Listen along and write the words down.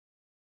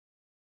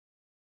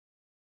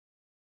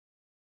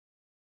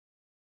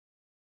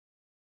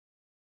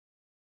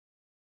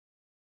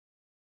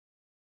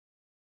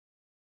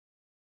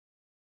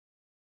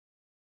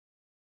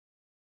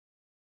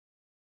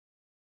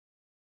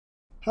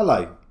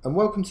Hello and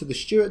welcome to the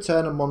Stuart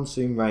Turner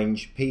Monsoon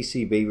Range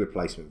PCB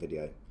replacement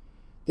video.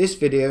 This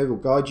video will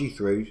guide you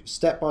through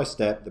step by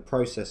step the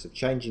process of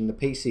changing the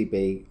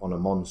PCB on a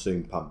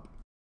monsoon pump.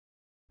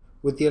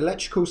 With the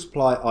electrical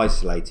supply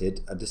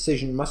isolated, a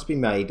decision must be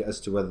made as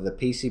to whether the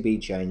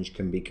PCB change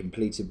can be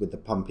completed with the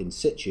pump in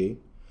situ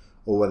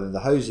or whether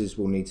the hoses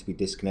will need to be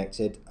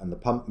disconnected and the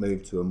pump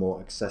moved to a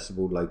more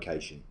accessible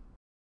location.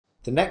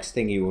 The next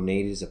thing you will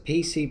need is a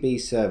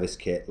PCB service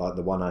kit like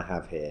the one I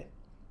have here.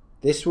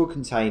 This will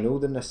contain all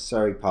the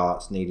necessary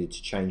parts needed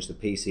to change the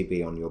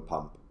PCB on your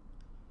pump.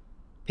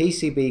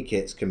 PCB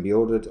kits can be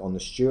ordered on the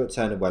Stuart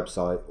Turner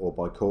website or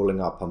by calling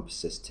our pump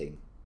assist team.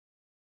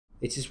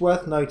 It is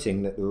worth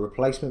noting that the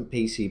replacement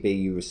PCB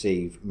you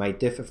receive may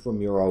differ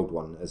from your old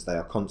one as they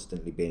are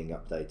constantly being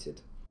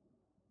updated.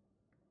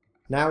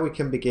 Now we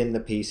can begin the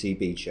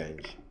PCB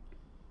change.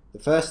 The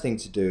first thing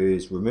to do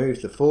is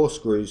remove the 4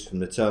 screws from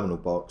the terminal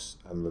box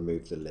and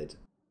remove the lid.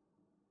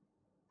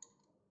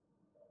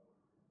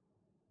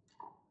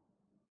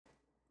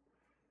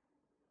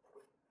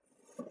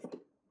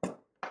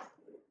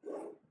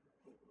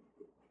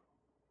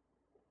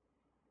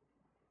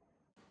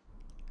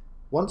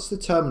 Once the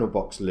terminal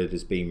box lid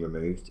has been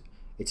removed,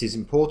 it is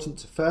important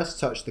to first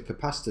touch the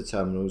capacitor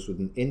terminals with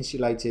an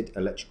insulated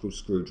electrical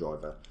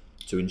screwdriver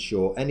to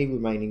ensure any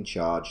remaining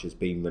charge has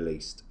been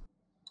released.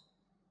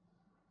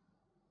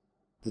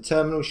 The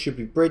terminals should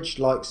be bridged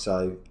like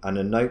so and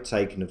a note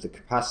taken of the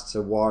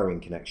capacitor wiring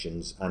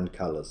connections and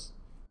colours.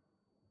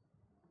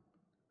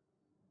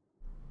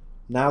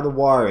 Now the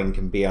wiring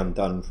can be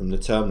undone from the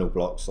terminal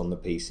blocks on the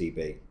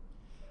PCB.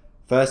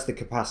 First the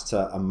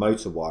capacitor and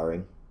motor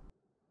wiring,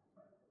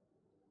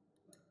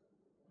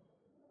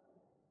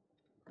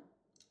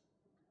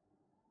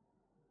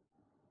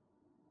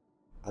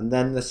 and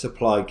then the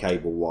supply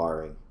cable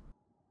wiring.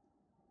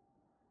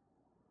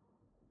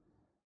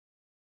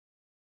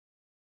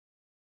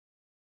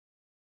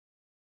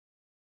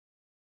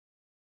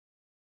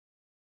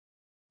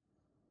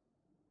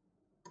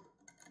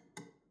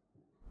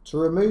 To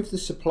remove the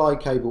supply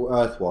cable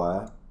earth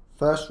wire,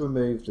 first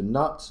remove the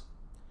nut,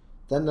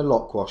 then the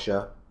lock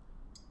washer,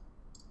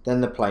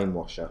 then the plain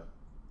washer.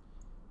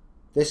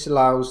 This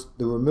allows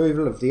the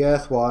removal of the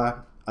earth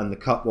wire and the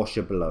cut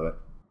washer below it.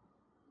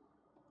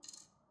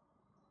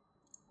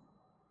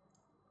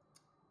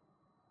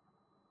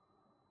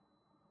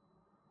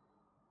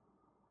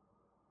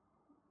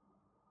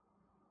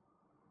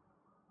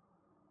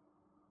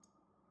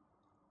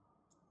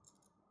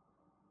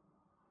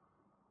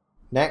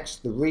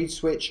 Next, the reed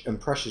switch and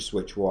pressure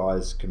switch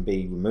wires can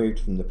be removed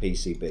from the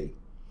PCB.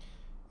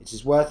 It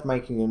is worth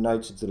making a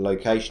note of the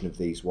location of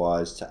these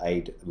wires to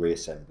aid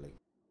reassembly.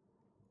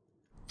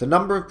 The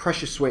number of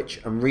pressure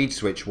switch and reed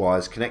switch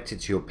wires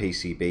connected to your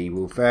PCB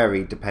will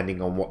vary depending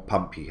on what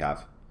pump you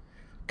have.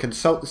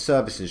 Consult the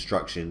service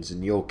instructions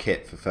in your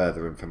kit for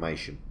further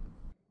information.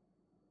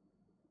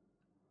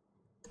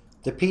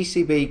 The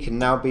PCB can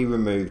now be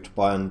removed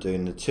by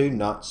undoing the 2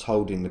 nuts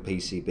holding the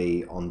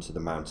PCB onto the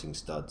mounting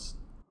studs.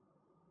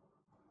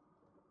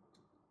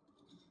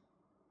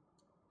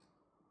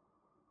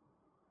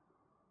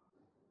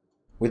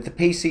 With the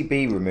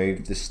PCB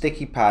removed, the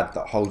sticky pad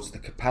that holds the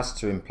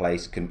capacitor in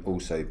place can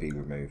also be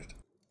removed.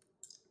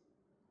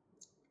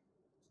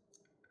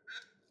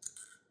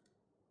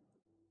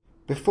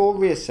 Before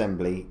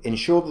reassembly,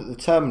 ensure that the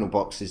terminal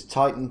box is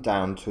tightened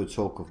down to a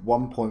torque of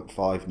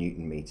 1.5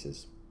 Newton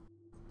meters.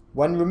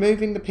 When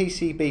removing the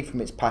PCB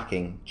from its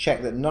packing,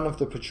 check that none of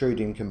the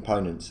protruding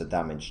components are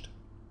damaged.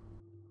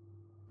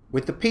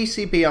 With the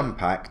PCB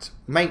unpacked,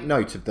 make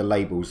note of the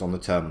labels on the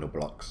terminal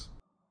blocks.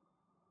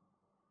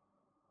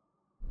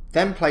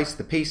 Then place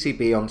the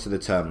PCB onto the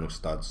terminal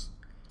studs.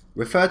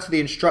 Refer to the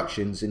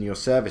instructions in your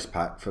service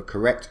pack for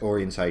correct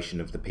orientation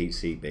of the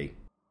PCB.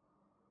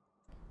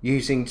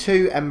 Using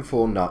 2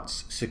 M4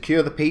 nuts,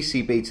 secure the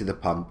PCB to the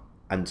pump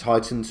and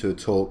tighten to a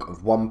torque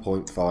of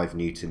 1.5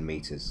 Newton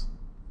meters.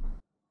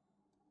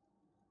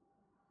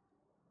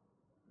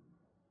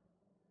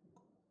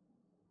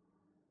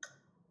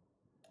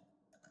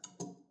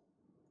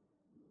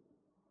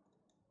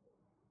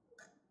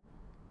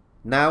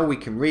 Now we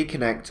can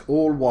reconnect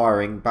all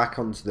wiring back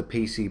onto the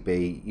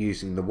PCB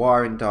using the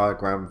wiring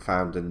diagram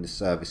found in the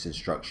service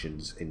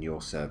instructions in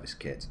your service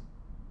kit.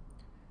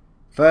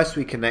 First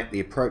we connect the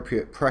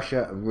appropriate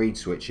pressure and reed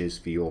switches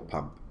for your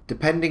pump.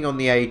 Depending on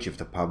the age of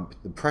the pump,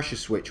 the pressure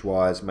switch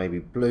wires may be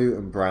blue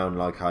and brown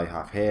like I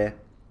have here,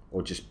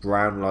 or just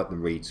brown like the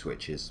reed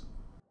switches.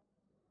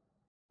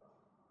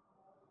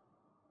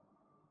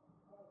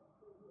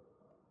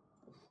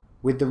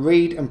 With the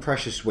reed and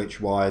pressure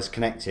switch wires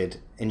connected,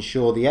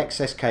 ensure the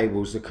excess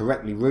cables are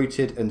correctly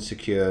routed and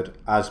secured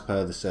as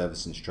per the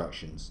service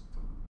instructions.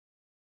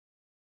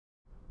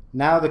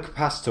 Now the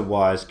capacitor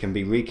wires can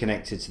be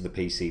reconnected to the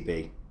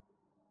PCB.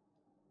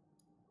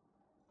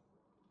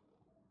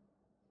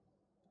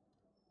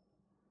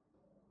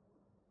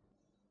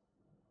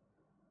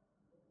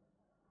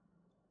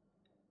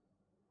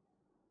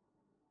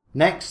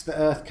 Next, the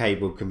earth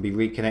cable can be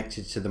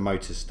reconnected to the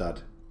motor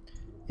stud.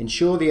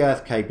 Ensure the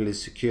earth cable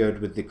is secured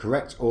with the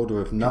correct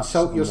order of nuts.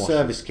 Consult your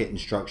service kit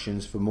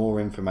instructions for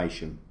more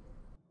information.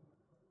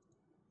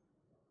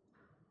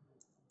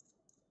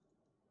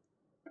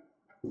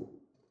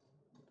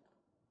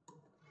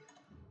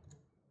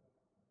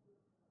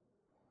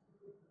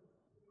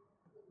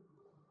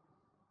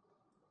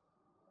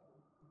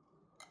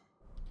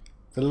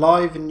 The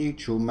live and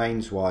neutral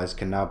mains wires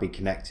can now be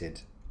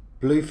connected.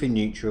 Blue for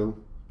neutral,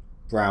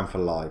 brown for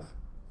live.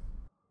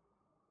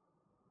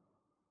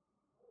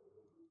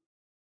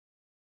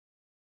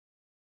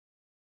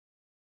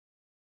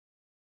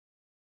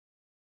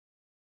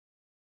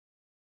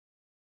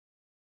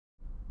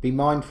 Be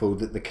mindful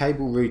that the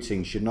cable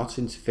routing should not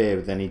interfere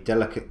with any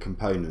delicate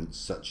components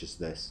such as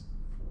this.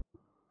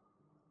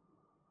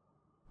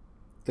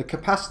 The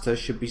capacitor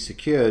should be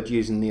secured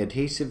using the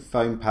adhesive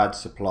foam pad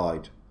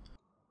supplied.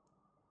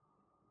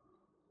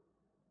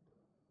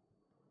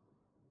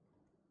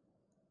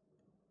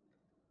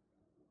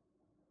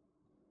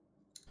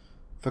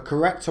 For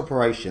correct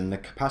operation, the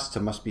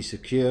capacitor must be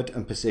secured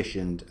and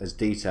positioned as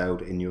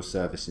detailed in your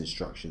service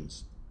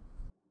instructions.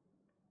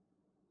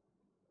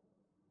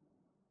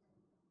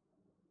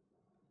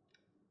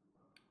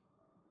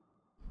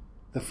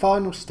 The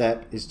final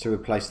step is to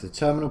replace the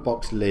terminal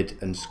box lid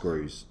and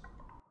screws.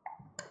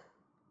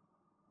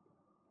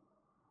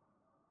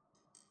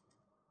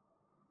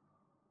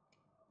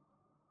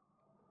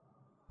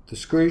 The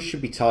screws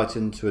should be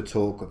tightened to a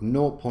torque of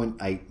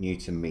 0.8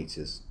 Newton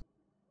meters.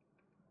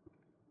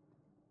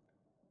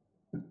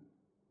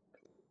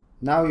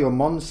 Now your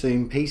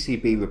monsoon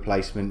PCB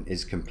replacement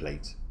is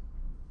complete.